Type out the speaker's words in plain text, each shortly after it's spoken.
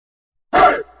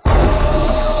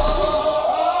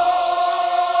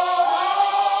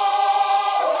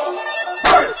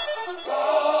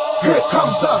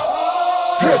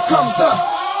comes the,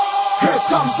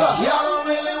 y'all don't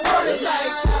really want it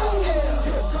like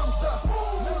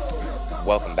that.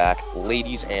 Welcome back,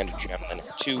 ladies and gentlemen,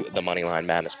 to the Moneyline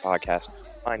Madness podcast.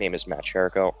 My name is Matt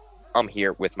Chirico. I'm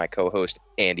here with my co-host,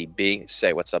 Andy B.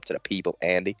 Say what's up to the people,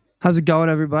 Andy. How's it going,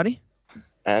 everybody?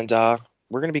 And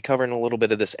we're going to be covering a little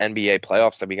bit of this NBA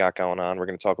playoffs that we got going on. We're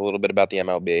going to talk a little bit about the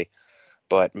MLB,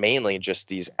 but mainly just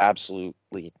these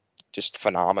absolutely just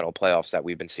phenomenal playoffs that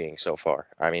we've been seeing so far.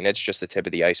 I mean, it's just the tip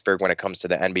of the iceberg when it comes to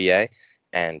the NBA,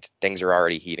 and things are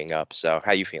already heating up. So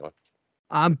how you feeling?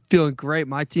 I'm feeling great.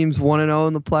 My team's 1-0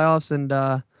 in the playoffs, and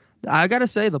I got to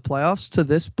say the playoffs to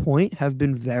this point have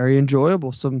been very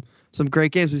enjoyable. Some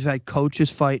great games. We've had coaches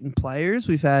fighting players.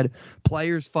 We've had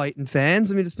players fighting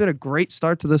fans. I mean, it's been a great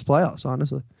start to this playoffs,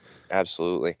 honestly.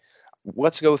 Absolutely.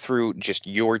 Let's go through just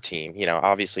your team. You know,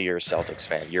 obviously you're a Celtics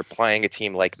fan. You're playing a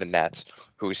team like the Nets,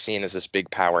 who is seen as this big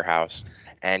powerhouse,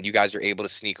 and you guys are able to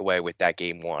sneak away with that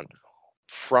game one.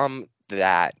 From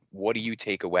that, what do you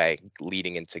take away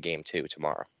leading into game two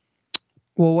tomorrow?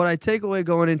 Well, what I take away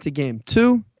going into game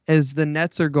two is the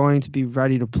Nets are going to be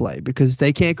ready to play because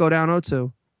they can't go down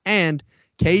 0-2. And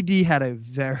KD had a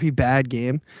very bad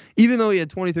game. Even though he had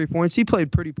 23 points, he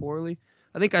played pretty poorly.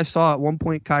 I think I saw at one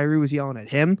point Kyrie was yelling at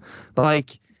him.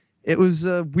 Like, it was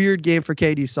a weird game for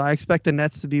KD, so I expect the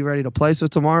Nets to be ready to play. So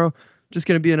tomorrow, just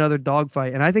going to be another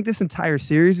dogfight. And I think this entire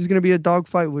series is going to be a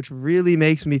dogfight, which really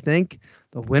makes me think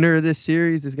the winner of this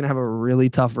series is going to have a really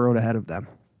tough road ahead of them.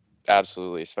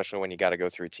 Absolutely, especially when you got to go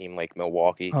through a team like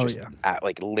Milwaukee, at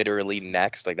like literally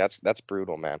next. Like that's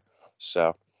brutal, man.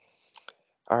 So,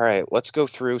 all right, let's go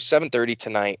through 7:30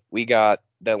 tonight. We got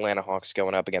the Atlanta Hawks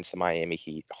going up against the Miami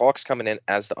Heat. Hawks coming in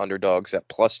as the underdogs at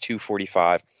plus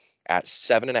 245 at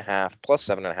 7.5, plus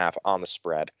 7.5 on the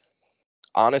spread.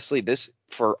 Honestly, this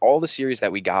for all the series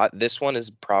that we got, this one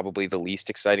is probably the least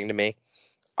exciting to me.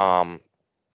 The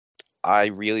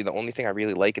only thing I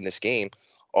really like in this game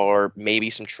are maybe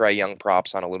some Trae Young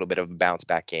props on a little bit of a bounce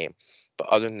back game. But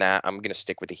other than that, I'm going to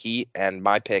stick with the Heat, and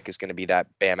my pick is going to be that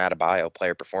Bam Adebayo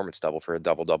player performance double for a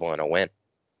double-double and a win.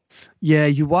 Yeah,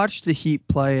 you watch the Heat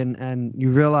play, and you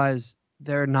realize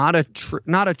they're not a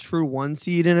true one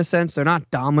seed in a sense. They're not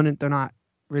dominant. They're not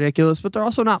ridiculous, but they're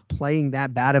also not playing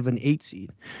that bad of an 8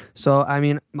 seed. So, I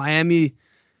mean, Miami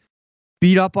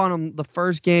beat up on them the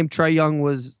first game. Trae Young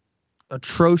was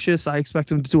atrocious. I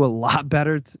expect him to do a lot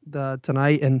better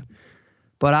tonight.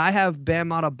 But I have Bam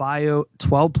Adebayo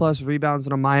 12-plus rebounds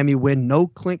in a Miami win. No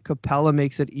Clint Capella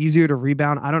makes it easier to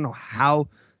rebound. I don't know how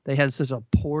they had such a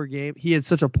poor game. He had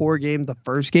such a poor game the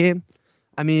first game.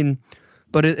 I mean,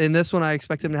 but in this one, I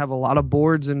expect him to have a lot of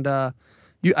boards. And I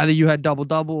think you had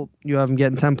double-double. You have him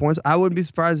getting 10 points. I wouldn't be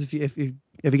surprised if he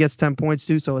gets 10 points,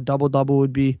 too. So a double-double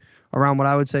would be around what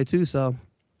I would say, too. So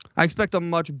I expect a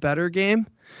much better game.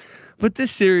 But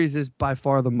this series is by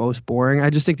far the most boring.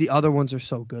 I just think the other ones are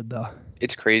so good, though.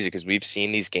 It's crazy because we've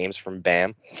seen these games from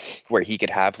Bam where he could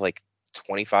have like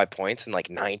 25 points and like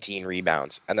 19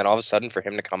 rebounds. And then all of a sudden for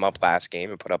him to come up last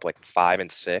game and put up like 5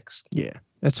 and 6. Yeah,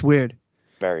 that's weird.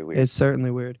 Very weird. It's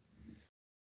certainly weird.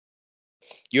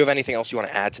 You have anything else you want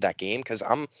to add to that game? Because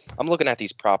I'm looking at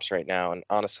these props right now, and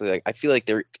honestly, like I feel like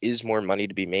there is more money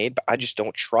to be made, but I just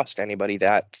don't trust anybody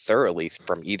that thoroughly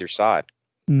from either side.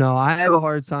 No, I have a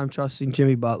hard time trusting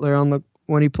Jimmy Butler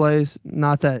when he plays.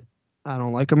 Not that I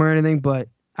don't like him or anything, but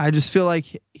I just feel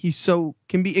like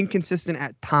can be inconsistent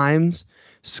at times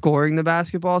scoring the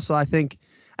basketball. So I think,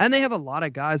 and they have a lot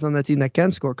of guys on that team that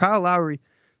can score. Kyle Lowry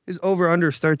is over/under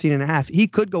is 13.5. He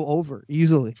could go over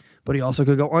easily, but he also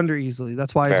could go under easily.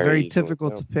 That's why it's very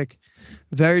difficult to pick.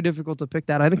 Very difficult to pick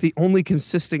that. I think the only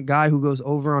consistent guy who goes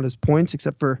over on his points,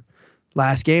 except for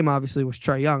last game, obviously, was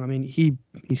Trae Young. I mean, he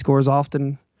scores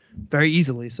often very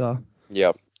easily. So,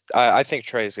 yep. I think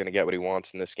Trae is going to get what he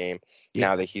wants in this game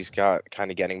now that he's got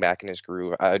kind of getting back in his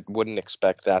groove. I wouldn't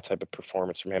expect that type of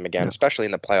performance from him again, especially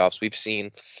in the playoffs. We've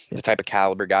seen the type of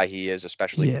caliber guy he is,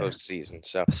 especially postseason.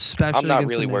 So I'm not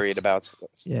really worried about.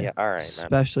 Yeah, all right, man.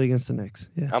 Especially against the Knicks.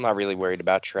 Yeah, I'm not really worried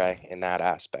about Trae in that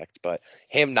aspect, but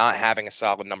him not having a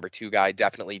solid number 2 guy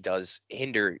definitely does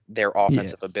hinder their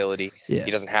offensive ability. Yeah.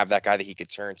 He doesn't have that guy that he could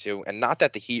turn to, and not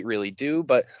that the Heat really do,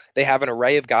 but they have an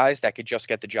array of guys that could just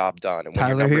get the job done. And when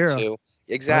you're number 2,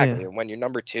 exactly. And when your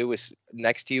number 2 is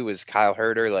next to you is Kyle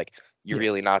Herter, like you're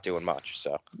really not doing much.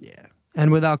 So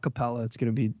and without Capella, it's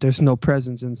gonna be there's no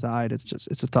presence inside.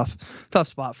 It's a tough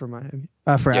spot for Miami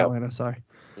for Atlanta. Sorry.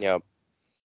 Yep.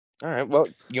 All right. Well,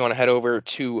 you want to head over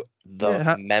to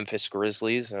the Memphis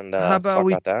Grizzlies and talk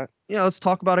about that? Yeah, let's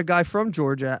talk about a guy from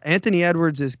Georgia. Anthony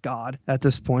Edwards is God at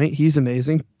this point. He's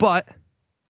amazing. But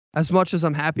as much as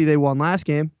I'm happy they won last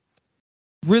game,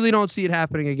 Really don't see it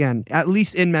happening again, at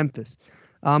least in Memphis.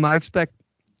 I expect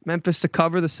Memphis to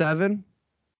cover the 7.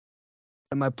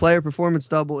 And my player performance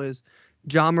double is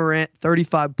Ja Morant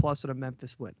 35 plus at a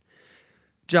Memphis win.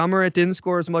 Ja Morant didn't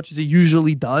score as much as he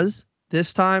usually does.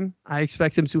 This time, I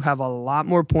expect him to have a lot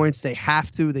more points. They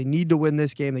have to. They need to win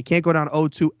this game. They can't go down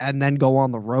 0-2 and then go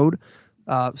on the road.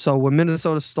 So when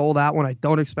Minnesota stole that one, I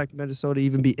don't expect Minnesota to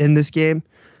even be in this game.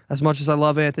 As much as I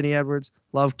love Anthony Edwards,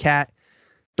 love Cat,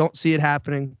 don't see it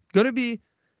happening. Going to be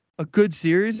a good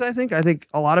series, I think. I think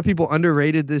a lot of people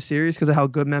underrated this series because of how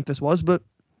good Memphis was. But,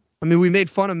 I mean, we made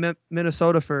fun of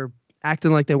Minnesota for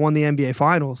acting like they won the NBA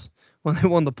Finals when they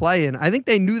won the play-in. I think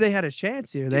they knew they had a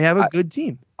chance here. They have a good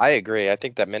team. I agree. I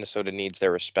think that Minnesota needs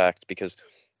their respect because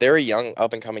they're a young,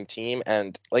 up-and-coming team.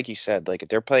 And like you said, like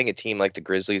they're playing a team like the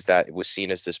Grizzlies that was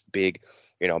seen as this big,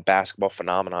 basketball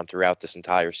phenomenon throughout this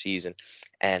entire season.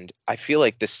 And I feel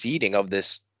like the seeding of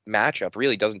this matchup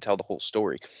really doesn't tell the whole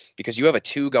story because you have a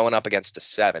 2 going up against a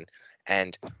 7.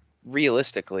 And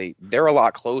realistically, they're a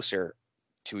lot closer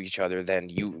to each other than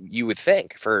you would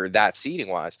think for that seeding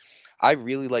wise. I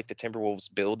really like the Timberwolves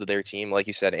build to their team. Like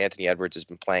you said, Anthony Edwards has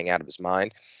been playing out of his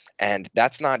mind, and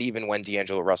that's not even when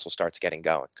D'Angelo Russell starts getting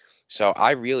going. So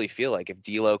I really feel like if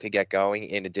D'Lo could get going,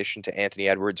 in addition to Anthony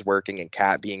Edwards working and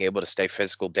Cat being able to stay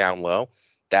physical down low,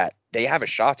 that they have a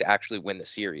shot to actually win the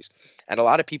series. And a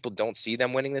lot of people don't see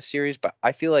them winning this series, but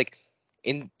I feel like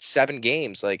in 7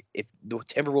 games, like if the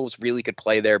Timberwolves really could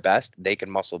play their best, they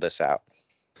can muscle this out.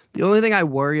 The only thing I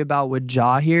worry about with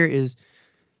Ja here is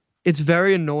it's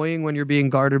very annoying when you're being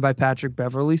guarded by Patrick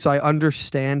Beverley. So I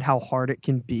understand how hard it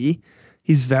can be.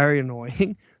 He's very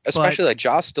annoying. Especially like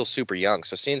Ja's still super young.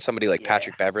 So seeing somebody like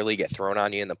Patrick Beverley get thrown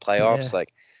on you in the playoffs,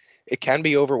 like it can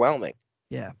be overwhelming.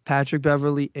 Yeah. Patrick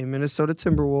Beverley, a Minnesota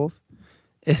Timberwolf,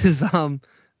 is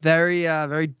very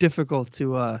very difficult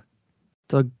to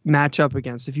match up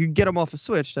against. If you get him off a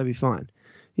switch, that'd be fine.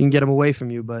 You can get him away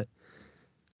from you, but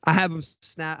I have him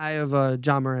snap. I have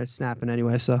Ja Morant snapping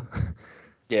anyway, so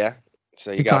yeah.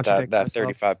 So you got that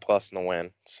 35 plus in the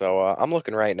win. So I'm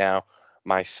looking right now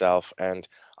myself, and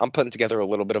I'm putting together a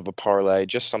little bit of a parlay,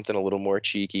 just something a little more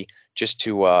cheeky, just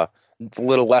to a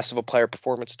little less of a player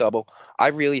performance double. I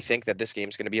really think that this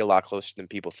game's going to be a lot closer than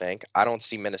people think. I don't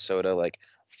see Minnesota like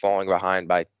falling behind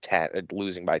by 10,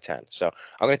 losing by 10. So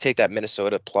I'm going to take that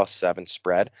Minnesota +7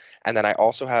 spread, and then I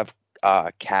also have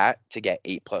Cat to get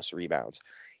 8+ rebounds.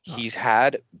 He's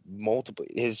had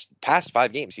his past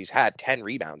 5 games, he's had 10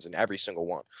 rebounds in every single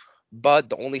one. But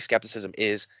the only skepticism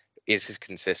is his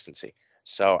consistency.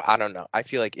 So I don't know. I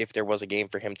feel like if there was a game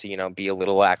for him to, be a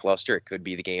little lackluster, it could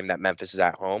be the game that Memphis is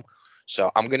at home.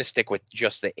 So I'm going to stick with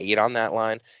just the 8 on that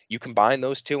line. You combine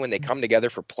those two and they come together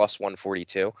for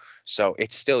 +142. So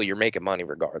it's still, you're making money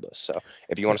regardless. So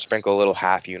if you want to sprinkle a little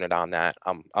half unit on that,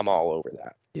 I'm all over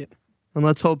that. Yeah. And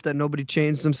let's hope that nobody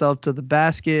chains themselves to the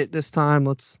basket this time.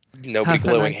 Nobody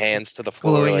gluing hands to the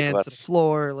floor.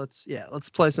 Let's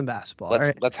play some basketball.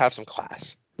 Let's have some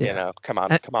class. Yeah. Come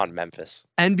on, Memphis.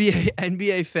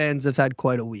 NBA fans have had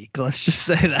quite a week. Let's just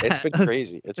say that. It's been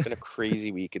crazy. It's been a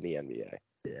crazy week in the NBA.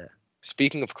 Yeah.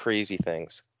 Speaking of crazy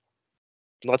things,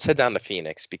 let's head down to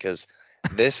Phoenix because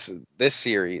this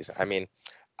series, I mean,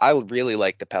 I really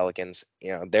like the Pelicans.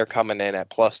 They're coming in at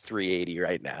 +380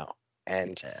 right now.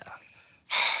 And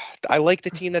I like the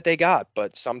team that they got,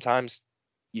 but sometimes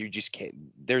you just can't.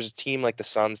 There's a team like the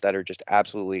Suns that are just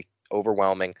absolutely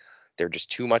overwhelming. They're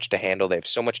just too much to handle. They have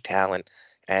so much talent,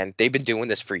 and they've been doing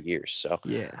this for years. So,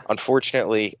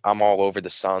 unfortunately, I'm all over the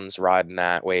Suns riding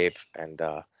that wave, and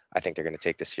I think they're going to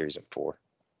take the series in 4.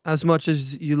 As much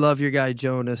as you love your guy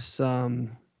Jonas,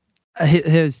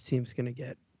 his team's going to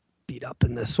get beat up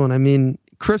in this one. I mean,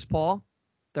 Chris Paul,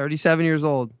 37 years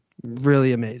old,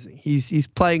 really amazing. He's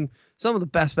playing some of the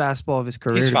best basketball of his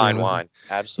career. He's fine wine.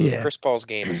 Absolutely. Yeah. Chris Paul's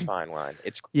game is fine wine.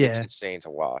 It's insane to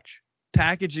watch.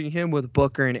 Packaging him with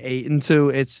Booker and Ayton too,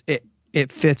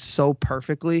 it fits so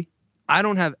perfectly. I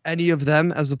don't have any of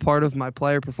them as a part of my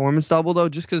player performance double though,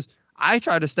 just because I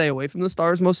try to stay away from the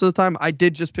stars most of the time. I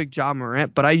did just pick Ja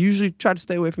Morant, but I usually try to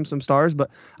stay away from some stars. But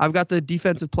I've got the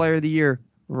defensive player of the year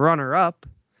runner up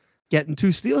getting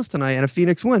 2 steals tonight and a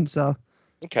Phoenix win. So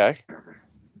okay.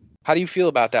 How do you feel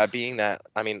about that being that,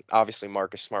 I mean, obviously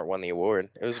Marcus Smart won the award.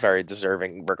 It was very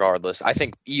deserving regardless. I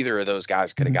think either of those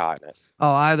guys could have gotten it.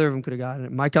 Oh, either of them could have gotten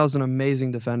it. Michael's an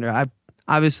amazing defender.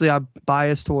 I'm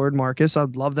biased toward Marcus.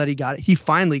 I'd love that he got it. He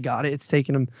finally got it. It's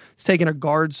taken a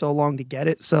guard so long to get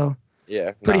it. So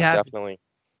yeah, pretty happy. Definitely.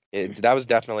 That was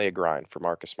definitely a grind for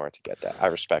Marcus Smart to get that. I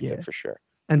respect it for sure.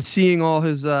 And seeing all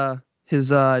his his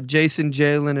Jason,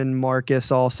 Jalen, and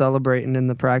Marcus all celebrating in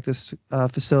the practice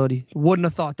facility. Wouldn't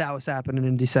have thought that was happening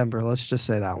in December. Let's just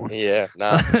say that one. Yeah,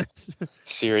 nah.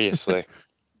 Seriously.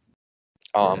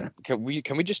 Can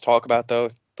we just talk about though?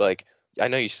 Like, I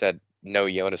know you said no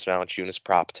Jonas Valanciunas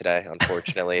prop today.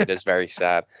 Unfortunately, it is very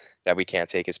sad that we can't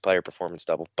take his player performance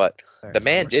double. But the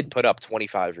man did put up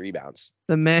 25 rebounds.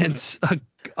 The man's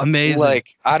amazing. Like,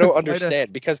 I don't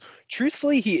understand because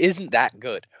truthfully, he isn't that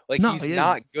good. Like, he's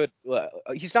not good.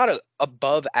 He's not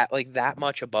above like that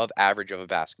much above average of a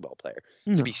basketball player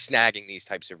to be snagging these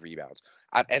types of rebounds.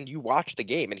 And you watch the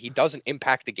game, and he doesn't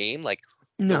impact the game like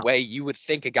the way you would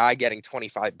think a guy getting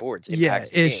 25 boards impacts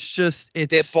the game.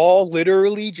 The ball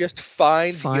literally just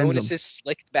finds Jonas's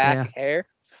slicked back hair.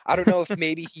 I don't know if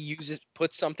maybe he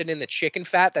puts something in the chicken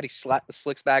fat that he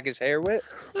slicks back his hair with,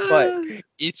 but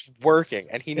it's working,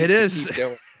 and he needs to keep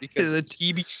doing it because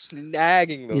he be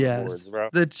snagging those boards, bro.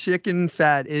 The chicken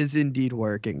fat is indeed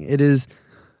working. It is.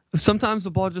 Sometimes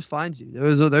the ball just finds you.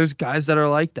 There's guys that are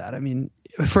like that. I mean,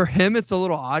 for him, it's a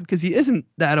little odd because he isn't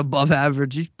that above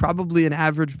average. He's probably an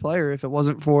average player if it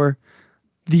wasn't for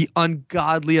the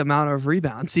ungodly amount of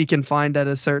rebounds he can find at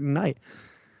a certain night.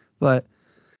 But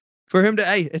for him to,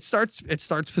 it starts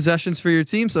possessions for your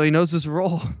team, so he knows his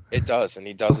role. It does, and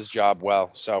he does his job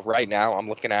well. So right now, I'm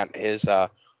looking at his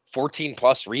 14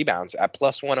 plus rebounds at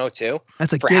plus 102.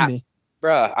 That's a gimme.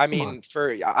 Bruh, I mean,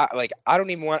 I don't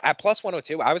even want at plus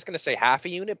 102. I was gonna say half a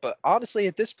unit, but honestly,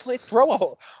 at this point,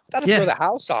 throw the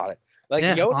house on it.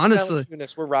 Like, Jonas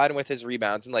Valanciunas, we're riding with his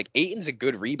rebounds, and like Ayton's a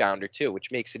good rebounder too, which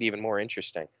makes it even more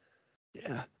interesting.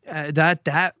 Yeah,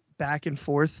 that back and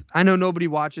forth. I know nobody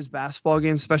watches basketball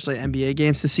games, especially NBA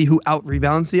games, to see who out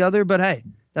rebounds the other, but hey,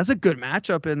 that's a good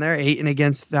matchup in there. Ayton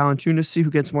against Valanciunas, see who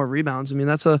gets more rebounds. I mean,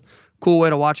 that's a cool way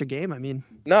to watch a game. I mean,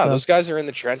 those guys are in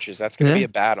the trenches. That's going to be a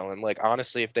battle. And like,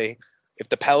 honestly, if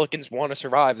the Pelicans want to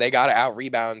survive, they got to out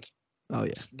rebound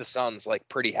the Suns like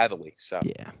pretty heavily. So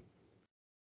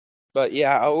but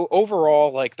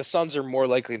overall, like the Suns are more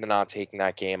likely than not taking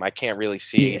that game. I can't really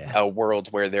see a world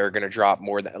where they're going to drop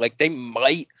more than like they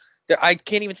might. I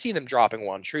can't even see them dropping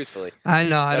one, truthfully. I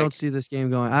know. I don't see this game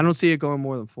going. I don't see it going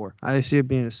more than 4. I see it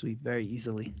being a sweep very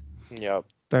easily. Yep.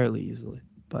 Fairly easily.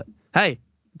 But hey,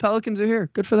 the Pelicans are here.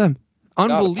 Good for them.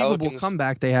 Unbelievable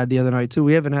comeback they had the other night, too.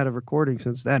 We haven't had a recording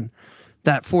since then.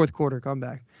 That fourth quarter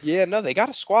comeback. Yeah, no, they got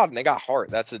a squad and they got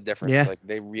heart. That's the difference. Yeah. Like,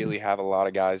 they really have a lot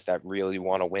of guys that really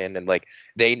want to win. And, like,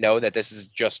 they know that this is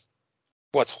just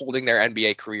what's holding their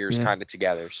NBA careers kind of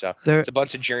together. So it's a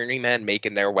bunch of journeymen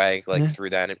making their way through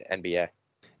the NBA.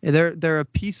 They're a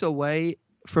piece away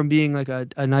from being like a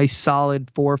nice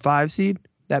solid 4 or 5 seed.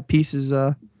 That piece is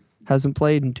hasn't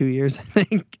played in 2 years, I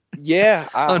think. Yeah,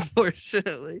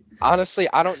 unfortunately. Honestly,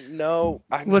 I don't know.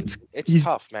 It's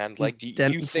tough, man. Like, do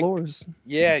you think? Floors.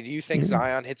 Yeah, do you think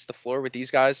Zion hits the floor with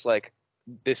these guys like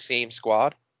this same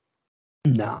squad?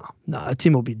 No, the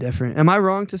team will be different. Am I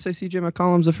wrong to say CJ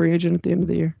McCollum's a free agent at the end of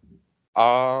the year?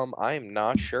 I am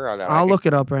not sure on that. I'll look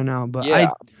it up right now. But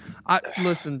I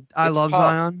listen. I love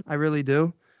Zion. I really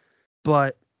do.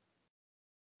 But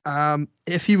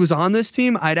if he was on this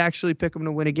team, I'd actually pick him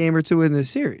to win a game or 2 in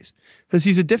this series because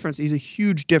he's a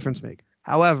huge difference maker.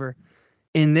 However,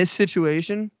 in this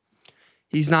situation,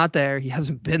 he's not there. He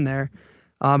hasn't been there.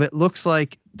 It looks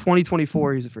like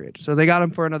 2024 he's a free agent. So they got him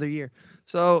for another year.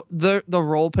 So the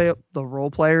role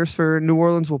players for New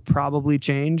Orleans will probably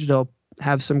change. They'll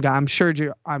have some guy. I'm sure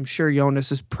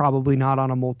Jonas is probably not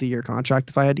on a multi-year contract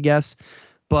if I had to guess.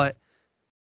 But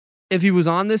if he was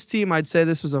on this team, I'd say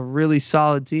this was a really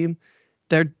solid team.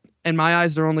 In my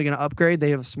eyes, they're only going to upgrade.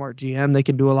 They have a smart GM. They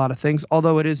can do a lot of things.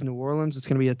 Although it is New Orleans, it's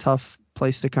going to be a tough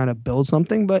place to kind of build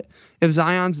something. But if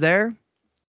Zion's there,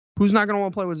 who's not going to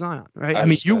want to play with Zion, right? I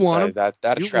mean, you want him.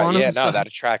 That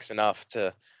attracts enough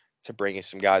to bring in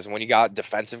some guys. And when you got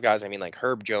defensive guys, I mean, like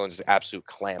Herb Jones is absolute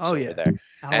clamps over there.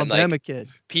 Alabama kid.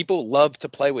 People would love to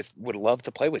play with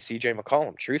CJ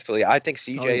McCollum. Truthfully, I think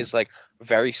CJ is like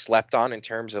very slept on in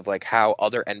terms of like how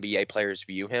other NBA players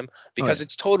view him because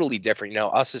it's totally different. You know,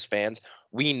 us as fans,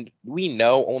 we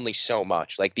know only so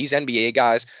much. Like these NBA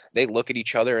guys, they look at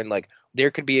each other and like there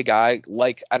could be a guy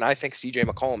like, and I think CJ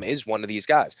McCollum is one of these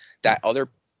guys that other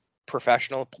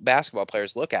professional basketball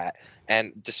players look at,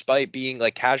 and despite being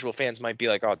like casual fans might be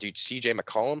like, oh dude, CJ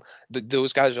McCollum,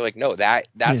 those guys are like, no,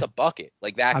 that's a bucket.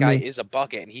 Like that guy is a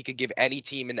bucket and he could give any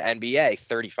team in the NBA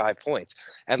 35 points.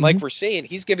 And like we're saying,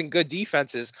 he's giving good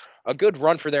defenses a good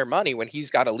run for their money when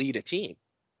he's got to lead a team.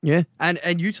 Yeah,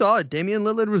 and you saw it. Damian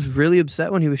Lillard was really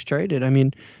upset when he was traded. I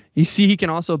mean, you see he can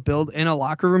also build in a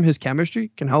locker room. His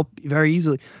chemistry can help very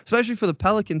easily, especially for the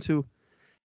Pelicans who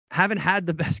haven't had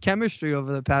the best chemistry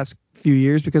over the past few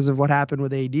years because of what happened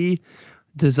with AD.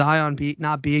 Zion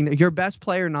not being there, your best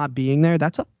player not being there,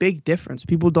 that's a big difference.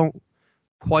 People don't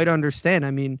quite understand.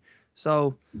 I mean,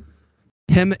 so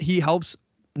he helps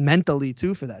mentally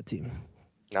too for that team.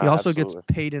 No, he also absolutely. gets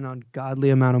paid an ungodly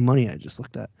amount of money. I just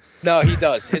looked at. No, he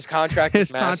does. His contract is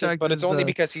His massive, contract but it's is, only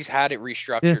because he's had it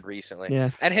restructured recently.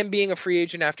 Yeah. And him being a free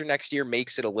agent after next year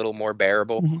makes it a little more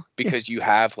bearable because you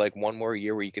have like one more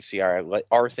year where you can see, all right, like,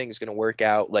 are things going to work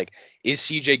out? Like, is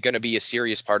CJ going to be a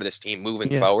serious part of this team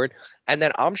moving forward? And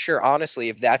then I'm sure, honestly,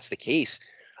 if that's the case,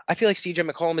 I feel like CJ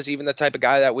McCollum is even the type of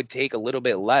guy that would take a little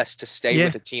bit less to stay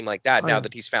with a team like that now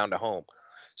that he's found a home.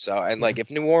 So, and like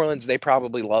if New Orleans, they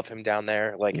probably love him down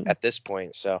there, like at this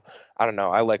point. So I don't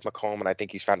know. I like McCollum, and I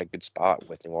think he's found a good spot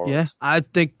with New Orleans. Yeah, I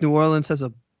think New Orleans has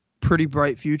a pretty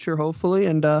bright future, hopefully.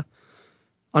 And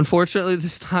unfortunately,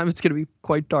 this time it's going to be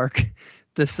quite dark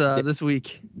this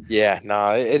week. Yeah,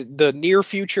 no, the near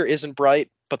future isn't bright,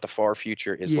 but the far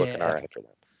future is looking all right for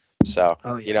them. So,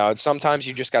 you know, sometimes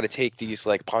you just got to take these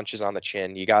like punches on the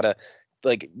chin. You got to,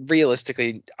 like,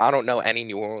 realistically, I don't know any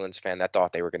New Orleans fan that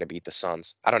thought they were going to beat the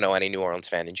Suns. I don't know any New Orleans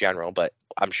fan in general, but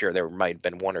I'm sure there might have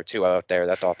been one or two out there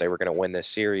that thought they were going to win this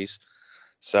series.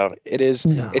 So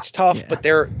it's tough, but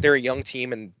they're a young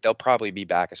team and they'll probably be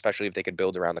back, especially if they could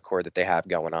build around the core that they have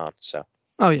going on. So.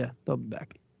 Oh yeah, they'll be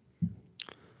back.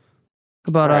 How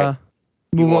about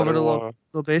move over to little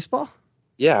baseball?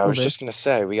 Yeah, I was just gonna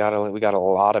say we got a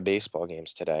lot of baseball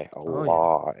games today, a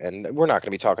lot, and we're not gonna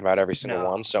be talking about every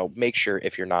single one. So make sure,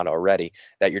 if you're not already,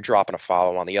 that you're dropping a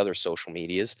follow on the other social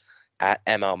medias at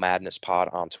ML Madness Pod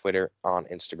on Twitter, on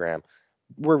Instagram.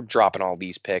 We're dropping all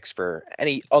these picks for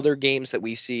any other games that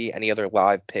we see, any other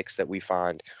live picks that we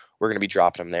find. We're gonna be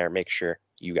dropping them there. Make sure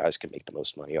you guys can make the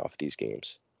most money off these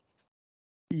games.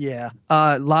 Yeah,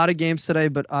 a lot of games today,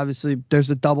 but obviously there's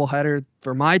a doubleheader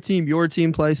for my team. Your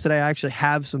team plays today. I actually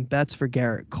have some bets for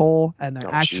Garrett Cole, and they're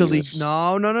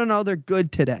no, they're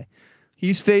good today.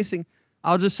 He's facing.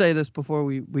 I'll just say this before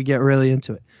we get really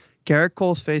into it. Garrett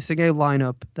Cole's facing a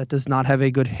lineup that does not have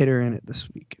a good hitter in it this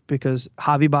week because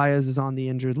Javi Baez is on the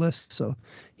injured list, so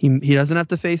he doesn't have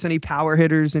to face any power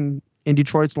hitters in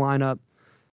Detroit's lineup.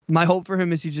 My hope for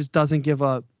him is he just doesn't give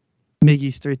up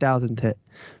Miggy's 3,000th hit,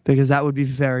 because that would be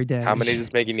very damaging. How many does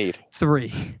Miggy need?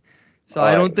 3. So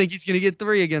I don't think he's going to get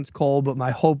 3 against Cole, but my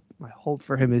hope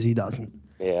for him is he doesn't.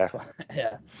 Yeah.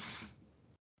 Yeah.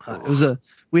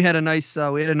 We had a nice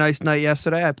night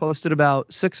yesterday. I posted about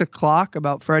 6:00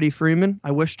 about Freddie Freeman. I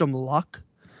wished him luck.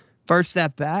 First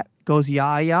at bat goes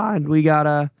and we got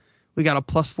a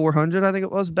plus 400, I think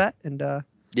it was, bet, and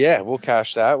yeah, we'll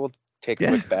cash that. We'll take a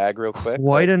quick bag real quick.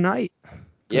 Quite a night.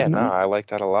 Yeah, no, I like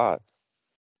that a lot.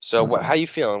 So how you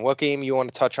feeling? What game you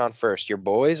want to touch on first? Your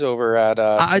boys over at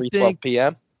 3:12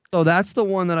 p.m.? So that's the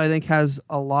one that I think has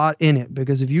a lot in it,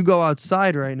 because if you go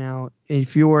outside right now,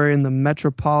 if you are in the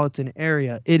metropolitan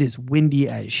area, it is windy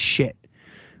as shit,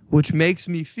 which makes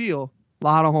me feel a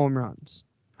lot of home runs.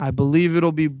 I believe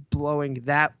it'll be blowing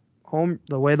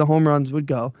the way the home runs would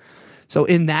go. So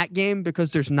in that game,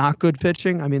 because there's not good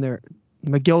pitching, I mean,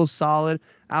 McGill's solid,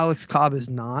 Alex Cobb is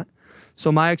not.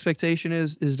 So my expectation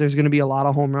is there's going to be a lot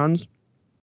of home runs.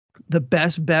 The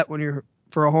best bet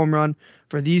for a home run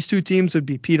for these two teams would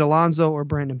be Pete Alonso or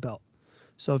Brandon Belt.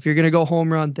 So if you're going to go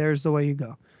home run, there's the way you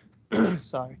go.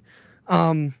 Sorry.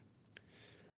 In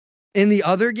the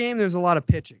other game, there's a lot of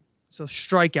pitching. So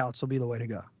strikeouts will be the way to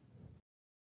go.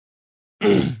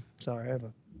 Sorry, I have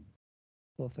a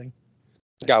little thing.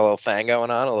 Got a little thing going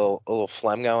on, a little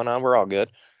phlegm going on. We're all good.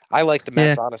 I like the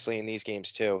Mets, honestly, in these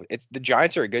games, too. The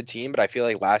Giants are a good team, but I feel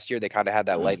like last year they kind of had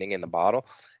that lightning in the bottle.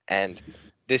 And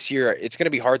this year, it's going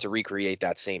to be hard to recreate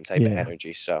that same type of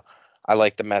energy. So I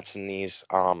like the Mets in these.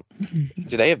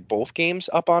 Do they have both games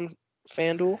up on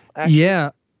FanDuel, actually? Yeah.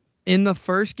 In the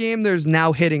first game, there's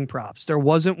now hitting props. There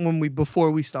wasn't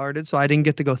before we started, so I didn't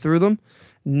get to go through them.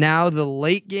 Now the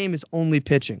late game is only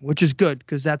pitching, which is good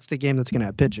because that's the game that's going to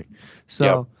have pitching.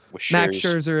 So Max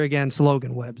Scherzer against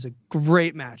Logan Webb is a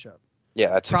great matchup. Yeah,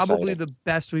 that's probably exciting. The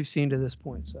best we've seen to this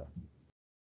point. So,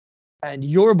 and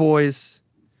your boys,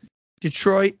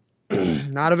 Detroit,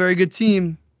 not a very good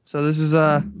team. So this is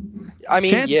I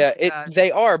mean,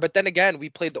 they are, but then again, we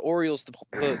played the Orioles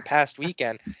the past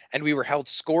weekend, and we were held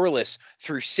scoreless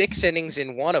through 6 innings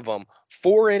in one of them,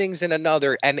 4 innings in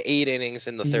another, and 8 innings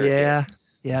in the third.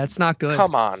 Yeah, it's not good.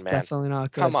 Come on, man. Definitely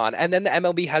not good. Come on. And then the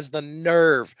MLB has the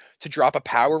nerve to drop a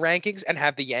power rankings and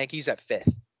have the Yankees at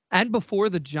 5th. And before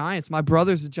the Giants, my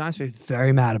brother's the Giants fan,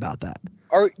 very mad about that.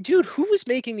 Dude, who was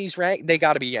making these rank? They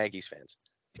got to be Yankees fans.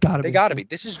 They gotta be.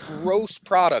 This is gross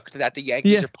product that the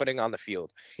Yankees are putting on the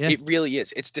field. Yeah. It really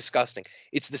is. It's disgusting.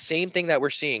 It's the same thing that we're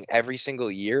seeing every single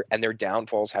year, and their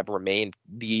downfalls have remained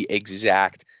the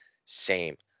exact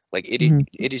same. Like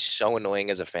it is so annoying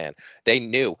as a fan.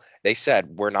 They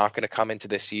said we're not going to come into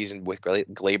this season with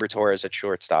Gleyber Torres at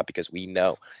shortstop because we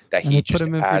know that he just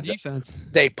adds defense.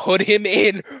 They put him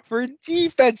in for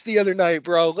defense the other night,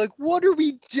 bro. Like, what are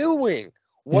we doing?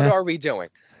 What are we doing?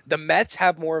 The Mets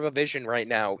have more of a vision right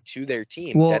now to their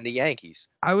team than the Yankees.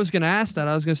 I was going to ask that.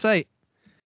 I was going to say,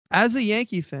 as a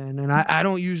Yankee fan, and I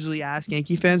don't usually ask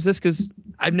Yankee fans this because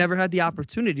I've never had the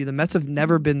opportunity. The Mets have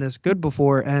never been this good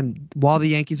before, and while the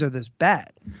Yankees are this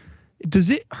bad, does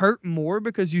it hurt more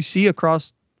because you see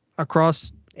across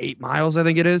 8 miles, I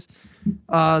think it is,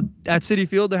 at Citi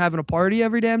Field, they're having a party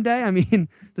every damn day? I mean,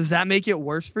 does that make it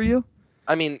worse for you?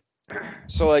 I mean,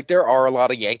 so like there are a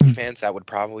lot of Yankee fans that would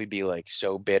probably be like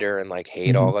so bitter and like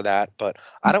hate all of that, but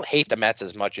I don't hate the Mets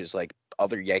as much as like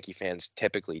other Yankee fans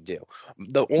typically do.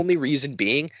 The only reason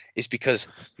being is because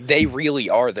they really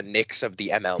are the Knicks of the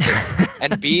MLB.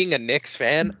 And being a Knicks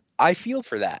fan, I feel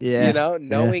for that. Yeah. You know,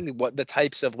 knowing what the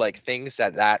types of like things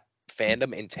that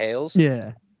fandom entails.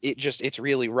 Yeah. It's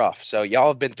really rough. So y'all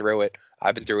have been through it.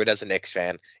 I've been through it as a Knicks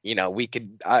fan. You know,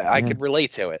 I could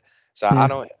relate to it. So I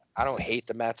don't hate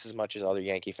the Mets as much as other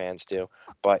Yankee fans do,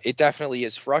 but it definitely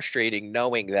is frustrating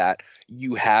knowing that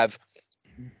you have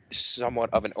somewhat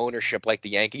of an ownership like the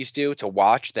Yankees do to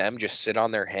watch them just sit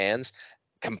on their hands,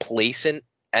 complacent,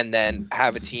 and then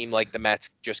have a team like the Mets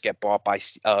just get bought by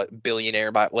a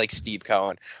billionaire like Steve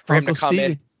Cohen for him to come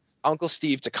in. Uncle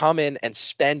Steve to come in and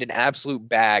spend an absolute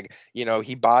bag. You know,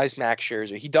 he buys Max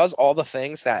Scherzer. He does all the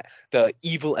things that the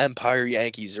evil Empire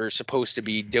Yankees are supposed to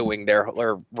be doing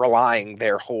or relying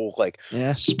their whole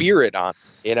spirit on,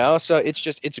 you know? So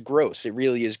it's gross. It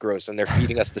really is gross. And they're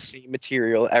feeding us the same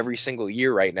material every single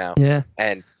year right now. Yeah.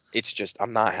 And it's just,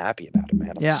 I'm not happy about it,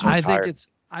 man. I'm so tired.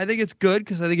 I think it's good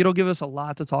because I think it'll give us a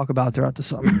lot to talk about throughout the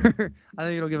summer. I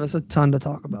think it'll give us a ton to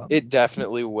talk about. It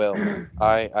definitely will.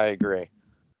 I agree.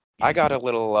 I got a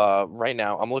little right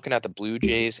now. I'm looking at the Blue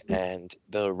Jays and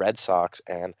the Red Sox,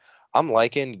 and I'm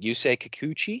liking Yusei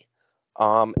Kikuchi.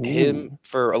 Him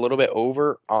for a little bit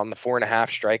over on the 4.5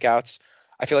 strikeouts.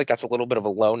 I feel like that's a little bit of a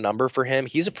low number for him.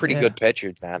 He's a pretty good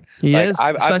pitcher, man. He is,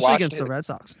 especially against the Red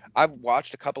Sox. I've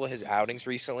watched a couple of his outings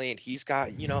recently, and he's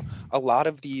got, a lot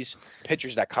of these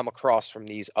pitchers that come across from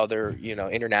these other,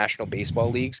 international baseball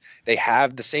leagues. They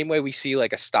have the same way we see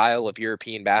like a style of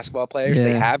European basketball players. Yeah.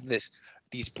 They have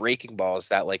these breaking balls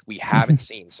that like we haven't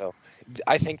seen. So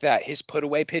I think that his put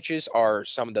away pitches are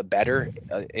some of the better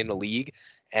in the league.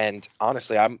 And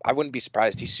honestly, I wouldn't be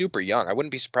surprised. He's super young. I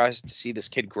wouldn't be surprised to see this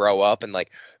kid grow up and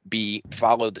like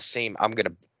follow the same, I'm going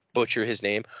to butcher his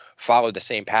name, follow the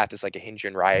same path as like a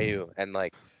Hyunjin Ryu and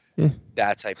like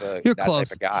that type of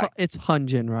guy. It's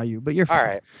Hyunjin Ryu, but you're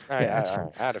fine. All right.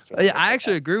 I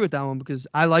actually agree with that one because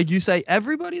I like you say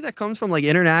everybody that comes from like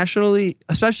internationally,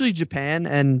 especially Japan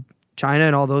and China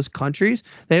and all those countries,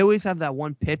 they always have that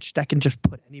one pitch that can just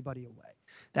put anybody away.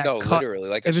 Literally,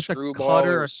 like a screwball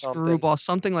or screwball,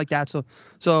 something like that. So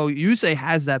Yusei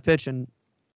has that pitch, and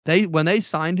when they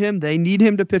signed him, they need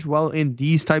him to pitch well in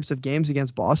these types of games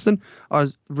against Boston, a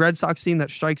Red Sox team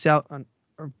that strikes out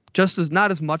just as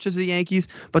not as much as the Yankees,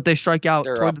 but they strike out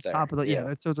toward the top of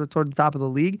the toward the top of the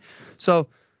league. So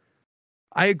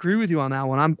I agree with you on that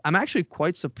one. I'm actually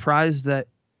quite surprised that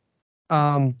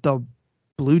the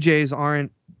Blue Jays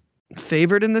aren't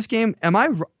favored in this game.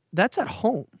 That's at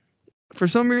home. For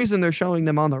some reason, they're showing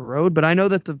them on the road, but I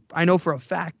know for a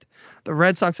fact the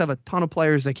Red Sox have a ton of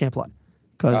players they can't play.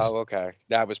 Oh, okay.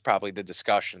 That was probably the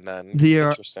discussion then.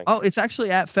 Interesting. It's actually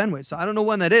at Fenway, so I don't know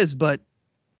when that is, but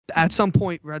at some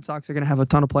point, Red Sox are going to have a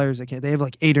ton of players they can't. They have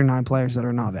like 8 or 9 players that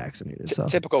are not vaccinated. So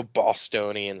typical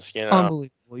Bostonians, unbelievable,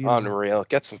 unreal.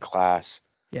 Get some class.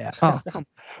 Yeah. Oh, come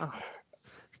on.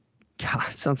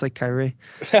 God, sounds like Kyrie.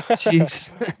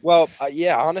 Jeez. Well,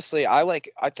 honestly, I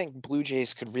think Blue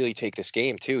Jays could really take this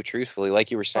game too, truthfully. Like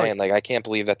you were saying, like I can't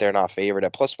believe that they're not favored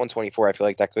at plus 124. I feel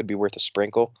like that could be worth a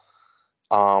sprinkle.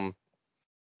 And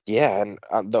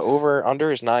the over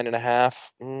under is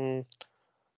 9.5.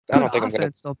 I don't think I'm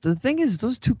gonna. Though. The thing is,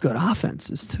 those two good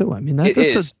offenses too. I mean,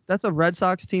 that's a Red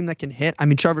Sox team that can hit. I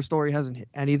mean, Trevor Story hasn't hit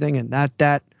anything, and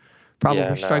that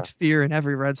probably strikes fear in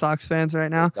every Red Sox fans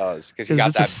right now. It does, because he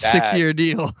got that bag. 6-year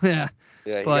deal. Yeah,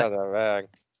 he got that bag.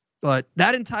 But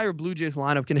that entire Blue Jays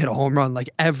lineup can hit a home run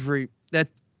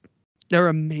they're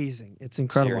amazing. It's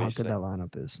incredible how good that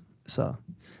lineup is. So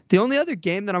the only other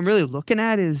game that I'm really looking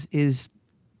at is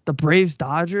the Braves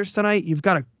Dodgers tonight. You've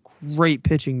got a great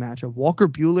pitching matchup. Walker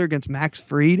Buehler against Max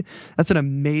Fried. That's an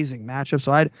amazing matchup.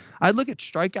 So I'd look at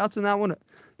strikeouts in that one.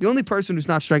 The only person who's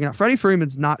not striking out, Freddie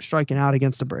Freeman's not striking out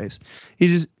against the Braves.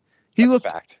 That's a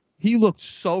fact. He looked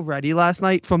so ready last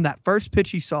night from that first pitch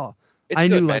he saw. It's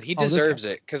good, man. He deserves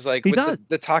it because, like, with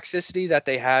the toxicity that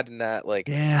they had in that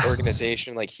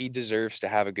organization, like, he deserves to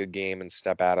have a good game and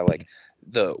step out of like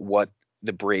what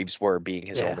the Braves were being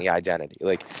his only identity.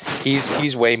 Like,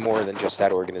 he's way more than just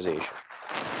that organization.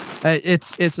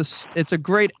 It's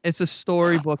a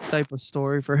storybook type of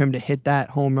story for him to hit that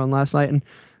home run last night, and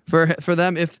for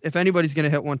them, if anybody's gonna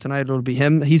hit one tonight, it'll be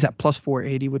him. He's at plus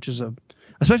 480, which is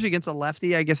especially against a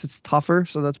lefty. I guess it's tougher,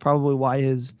 so that's probably why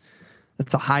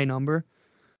that's a high number.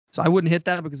 So I wouldn't hit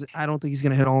that because I don't think he's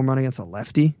going to hit a home run against a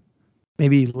lefty.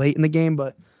 Maybe late in the game,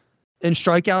 but in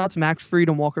strikeouts, Max Fried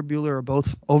and Walker Buehler are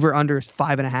both over under is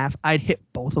 5.5. I'd hit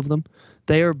both of them.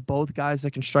 They are both guys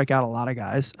that can strike out a lot of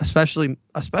guys, especially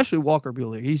Walker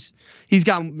Buehler. He's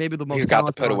got maybe the most. He's got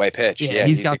the put away pitch. Yeah,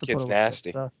 he's got the kid's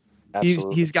nasty. So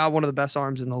he's got one of the best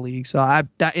arms in the league. So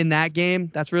in that game,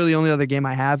 that's really the only other game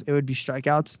I have. It would be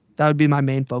strikeouts. That would be my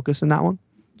main focus in that one.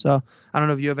 So I don't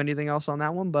know if you have anything else on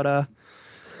that one, but I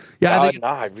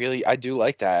do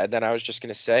like that. And then I was just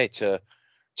gonna say to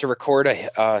record a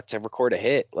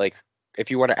hit, like if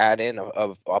you want to add in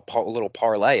a little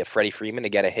parlay of Freddie Freeman to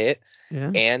get a hit,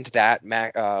 and that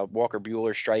Walker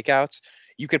Buehler strikeouts,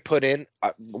 you could put in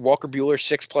Walker Buehler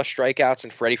 6+ strikeouts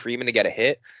and Freddie Freeman to get a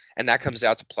hit, and that comes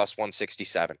out to plus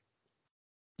 167.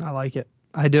 I like it.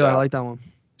 I do. I like that one.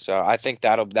 So I think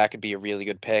that could be a really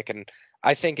good pick. And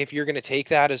I think if you're going to take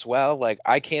that as well, like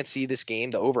I can't see this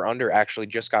game. The over-under actually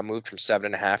just got moved from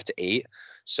 7.5 to 8.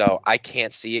 So I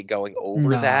can't see it going over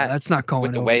that. That's not going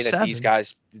with the way that these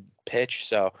guys pitch.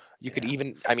 So you could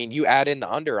you add in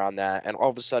the under on that, and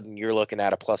all of a sudden you're looking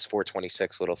at a plus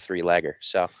 426 little 3-legger.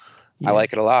 So I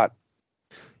like it a lot.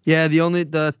 Yeah.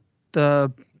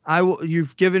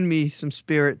 You've given me some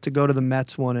spirit to go to the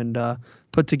Mets one and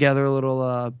put together a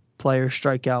little player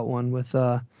strikeout one with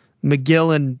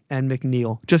McGill and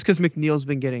McNeil, just because McNeil's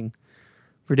been getting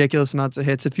ridiculous amounts of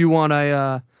hits. If you want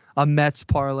a Mets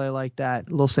parlay like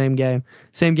that, little same game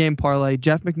parlay,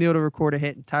 Jeff McNeil to record a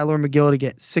hit and Tyler McGill to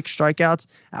get 6 strikeouts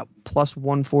at plus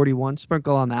 141.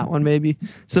 Sprinkle on that one, maybe.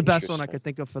 It's the best one I could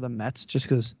think of for the Mets, just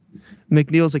because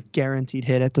McNeil's a guaranteed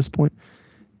hit at this point.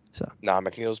 So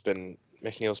McNeil's been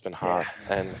hot,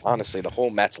 and honestly, the whole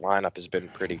Mets lineup has been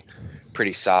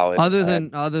pretty solid. Other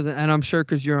than, and I'm sure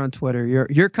because you're on Twitter,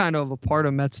 you're kind of a part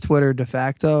of Mets Twitter de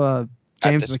facto.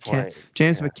 James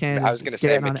McCann. I was going to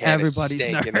say McCann is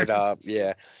stinking it up.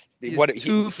 Yeah. What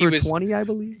he was 20, I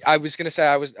believe. I was going to say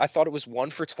I thought it was 1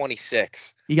 for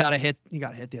 26. He got a hit the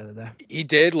other day. He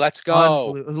did. Let's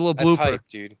go. It was a little blooper. That's hype,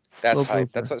 dude. That's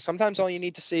hype. That's sometimes all you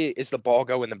need to see is the ball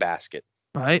go in the basket.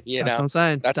 Right. That's what I'm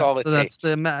saying. That's all it takes.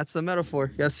 That's the metaphor.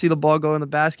 You got to see the ball go in the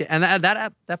basket, and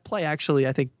that play actually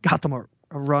I think got them a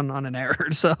run on an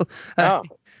error. So there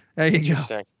you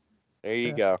go. There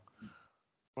you go.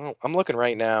 Well, I'm looking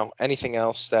right now. Anything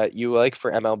else that you like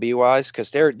for MLB wise?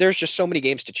 Because there's just so many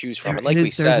games to choose from, and like we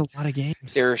said, there's a lot of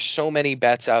games. There are so many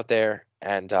bets out there,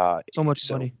 and so much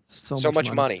money. So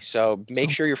much money. So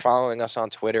make sure you're following us on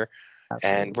Twitter,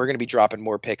 and we're going to be dropping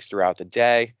more picks throughout the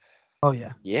day. Oh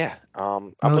yeah. Yeah.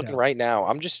 I'm looking right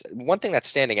now. One thing that's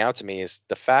standing out to me is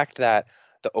the fact that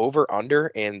the over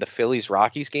under in the Phillies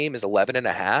Rockies game is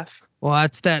 11.5. Well,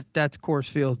 that's Coors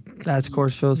Field. That's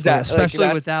Coors Field,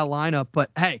 especially with that lineup.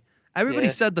 But hey, everybody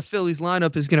said the Phillies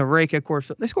lineup is going to rake at Coors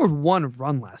Field. They scored 1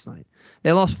 run last night.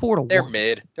 They lost 4-1. They're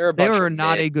mid. They were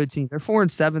not a good team. They're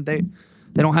 4-7. They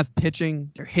don't have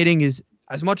pitching. Their hitting is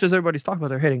as much as everybody's talking about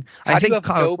their hitting. I think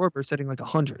Kyle Schwarber's hitting like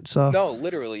 100. So no,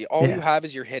 literally, all you have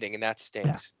is your hitting, and that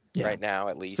stinks right now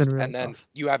at least. Really and then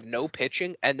you have no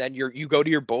pitching, and then you go to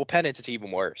your bullpen, it's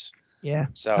even worse. Yeah.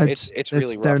 So it's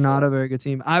really rough. They're not a very good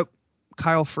team.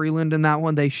 Kyle Freeland in that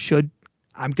one, they should.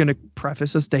 I'm going to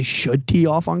preface this. They should tee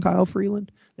off on Kyle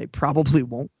Freeland. They probably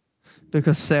won't,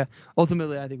 because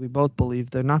ultimately I think we both believe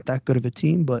they're not that good of a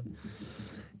team. But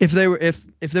if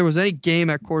there was any game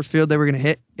at Coors Field they were going to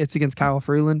hit, it's against Kyle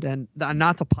Freeland, and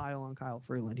not to pile on Kyle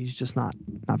Freeland. He's just not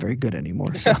very good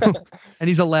anymore. So. And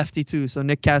he's a lefty too. So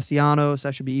Nick Castellanos,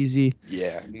 that should be easy.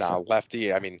 Yeah.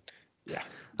 Lefty. I mean, yeah.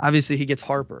 Obviously he gets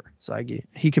Harper, so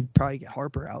he could probably get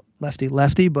Harper out,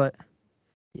 lefty, but.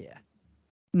 Yeah,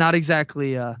 not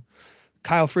exactly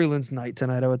Kyle Freeland's night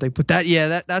tonight, I would think. But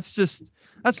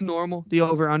that's normal. The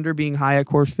over/under being high at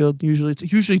Coors Field. It's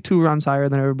usually 2 runs higher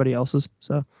than everybody else's.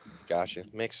 So, gotcha,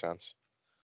 makes sense.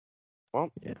 Well,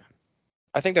 yeah,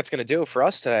 I think that's gonna do it for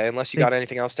us today. Unless you got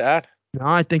anything else to add. No,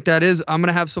 I think that is. I'm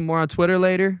gonna have some more on Twitter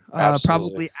later.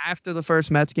 Probably after the first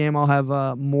Mets game, I'll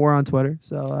have more on Twitter.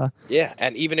 So yeah,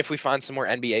 and even if we find some more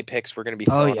NBA picks, we're gonna be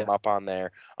throwing them up on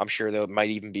there. I'm sure there might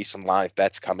even be some live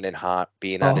bets coming in hot,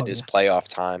 being that it is playoff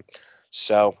time.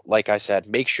 So, like I said,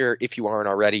 make sure if you aren't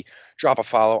already, drop a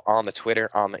follow on the Twitter,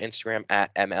 on the Instagram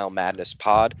at ML Madness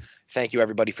Pod. Thank you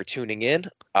everybody for tuning in.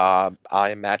 I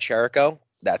am Matt Chirico.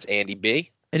 That's Andy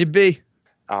B. Andy B.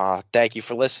 Thank you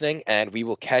for listening, and we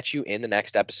will catch you in the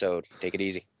next episode. Take it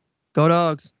easy. Go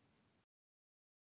Dogs.